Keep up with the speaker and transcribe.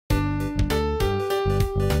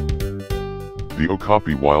The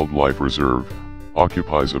Okapi Wildlife Reserve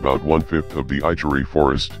occupies about 1/5 of the Ituri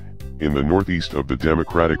forest, in the northeast of the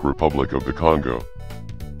Democratic Republic of the Congo.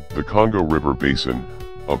 The Congo River Basin,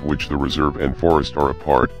 of which the reserve and forest are a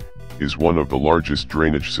part, is one of the largest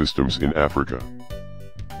drainage systems in Africa.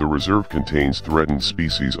 The reserve contains threatened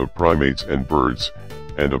species of primates and birds,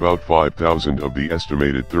 and about 5,000 of the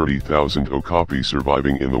estimated 30,000 Okapi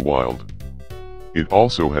surviving in the wild. It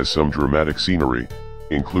also has some dramatic scenery,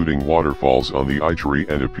 including waterfalls on the Ituri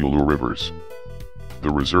and Ipulu rivers. The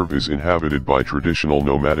reserve is inhabited by traditional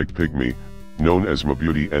nomadic pygmy, known as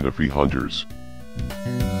Mabuti and Afi hunters.